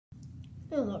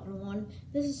Hello everyone,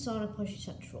 this is Sonic Plushie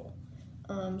Central.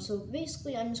 So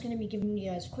basically I'm just going to be giving you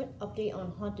guys a quick update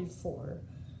on Haunted 4.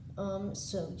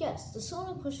 So yes, the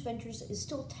Sonic Plush Adventures is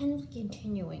still technically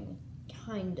continuing,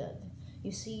 kind of.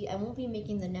 You see, I won't be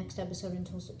making the next episode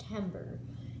until September,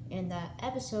 and that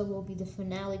episode will be the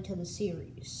finale to the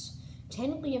series.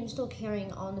 Technically I'm still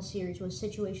carrying on the series with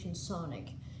Situation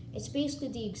Sonic. It's basically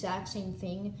the exact same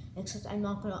thing, except I'm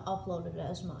not going to upload it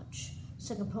as much,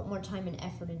 so I can put more time and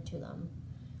effort into them.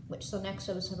 Which the next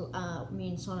episode, me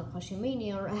and Sonic Plushie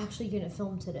Mania are actually going to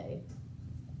film today.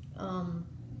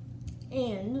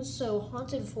 And so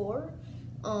Haunted 4,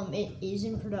 it is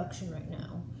in production right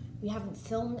now. We haven't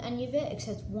filmed any of it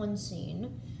except one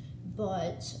scene,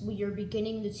 but we are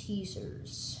beginning the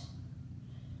teasers.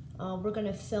 We're going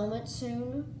to film it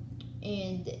soon,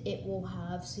 and it will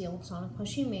have sealed Sonic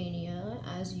Plushie Mania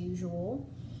as usual.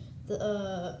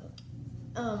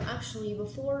 Actually,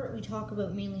 before we talk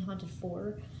about mainly Haunted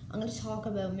 4, I'm going to talk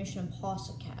about Mission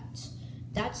Impossible Cats.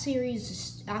 That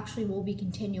series actually will be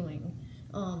continuing,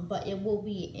 but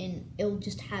it'll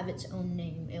just have its own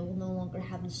name. It will no longer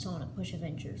have the Sonic Plush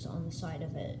Adventures on the side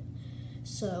of it.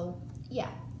 So, yeah,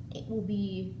 it will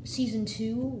be, Season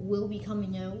 2 will be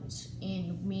coming out,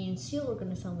 and me and Seal are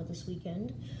going to film it this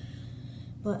weekend.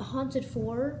 But Haunted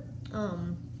 4,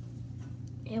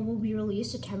 it will be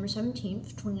released September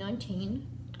 17th, 2019.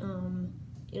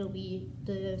 It'll be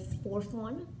the 4th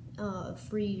one,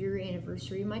 3-year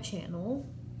anniversary of my channel.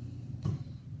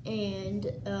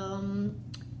 And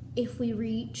if we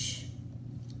reach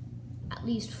at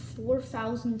least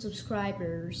 4,000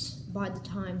 subscribers by the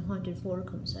time Haunted 4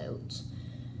 comes out,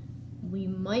 we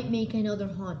might make another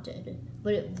Haunted.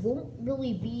 But it won't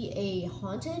really be a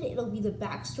Haunted, it'll be the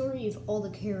backstory of all the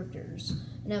characters.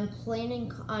 And I'm planning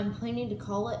to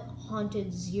call it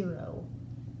Haunted 0.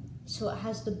 So it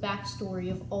has the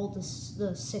backstory of all the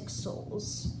 6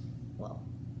 souls. Well,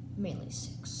 mainly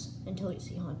 6, until you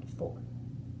see Haunted 4.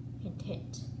 Hint,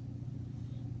 hint.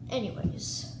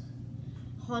 Anyways,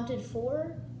 Haunted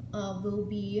 4 will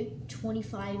be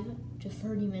 25 to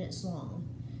 30 minutes long.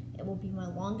 It will be my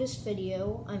longest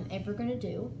video I'm ever gonna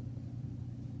do.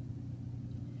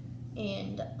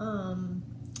 And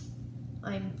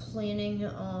I'm planning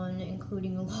on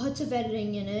including lots of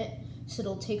editing in it, so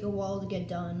it'll take a while to get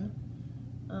done.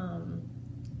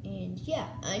 And yeah,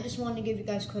 I just wanted to give you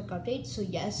guys a quick update. So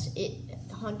yes,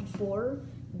 Haunted 4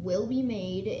 will be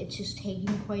made. It's just taking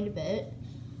quite a bit.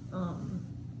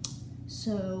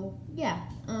 So yeah,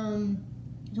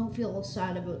 don't feel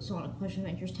sad about Sonic Plush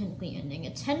Adventures technically ending.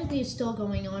 It technically is still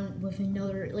going on with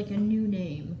another, like a new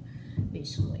name,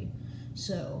 basically.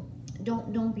 So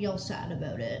don't be all sad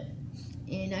about it.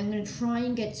 And I'm gonna try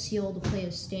and get Seal to play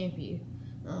as Stampy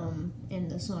in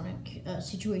the Sonic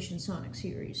Situation Sonic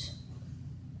series.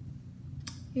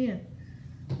 Yeah.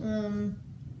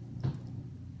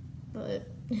 But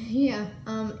yeah.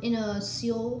 In a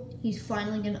Seal, he's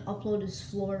finally gonna upload his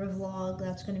Florida vlog.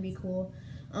 That's gonna be cool.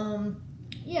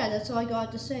 Yeah, that's all I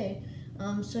got to say.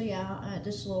 So yeah,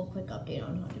 just a little quick update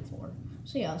on Haunted 4.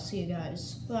 So yeah, I'll see you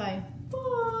guys. Bye.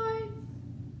 Bye.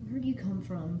 Where'd you come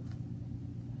from?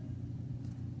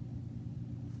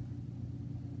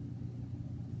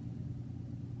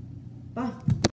 Bye.